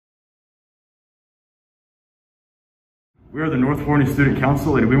We are the North Forney Student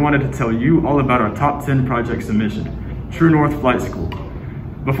Council, and we wanted to tell you all about our top 10 project submission, True North Flight School.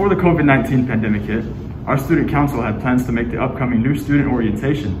 Before the COVID-19 pandemic hit, our student council had plans to make the upcoming new student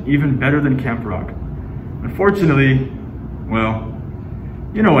orientation even better than Camp Rock. Unfortunately, well,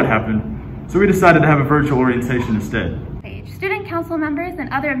 you know what happened, so we decided to have a virtual orientation instead. Student council members and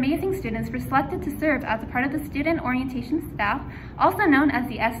other amazing students were selected to serve as a part of the student orientation staff, also known as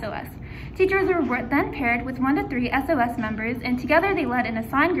the SOS. Teachers were then paired with 1 to 3 SOS members, and together they led an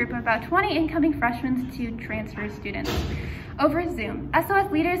assigned group of about 20 incoming freshmen to transfer students. Over Zoom,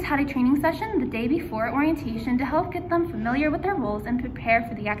 SOS leaders had a training session the day before orientation to help get them familiar with their roles and prepare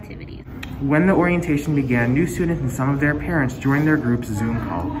for the activities. When the orientation began, new students and some of their parents joined their group's Zoom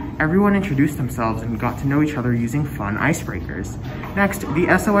call. Everyone introduced themselves and got to know each other using fun icebreakers. Next,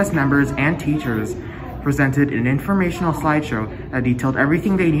 the SOS members and teachers presented an informational slideshow that detailed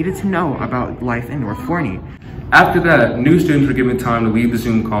everything they needed to know about life in North Forney. After that, new students were given time to leave the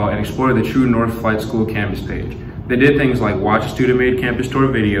Zoom call and explore the True North Flight School campus page. They did things like watch a student-made campus tour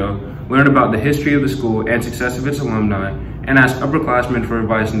video, learn about the history of the school and success of its alumni, and ask upperclassmen for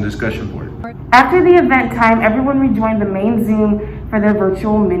advice in the discussion board. After the event time, everyone rejoined the main Zoom for their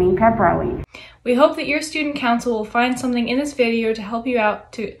virtual mini pep rally. We hope that your student council will find something in this video to help you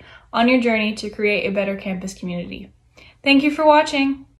out on your journey to create a better campus community. Thank you for watching.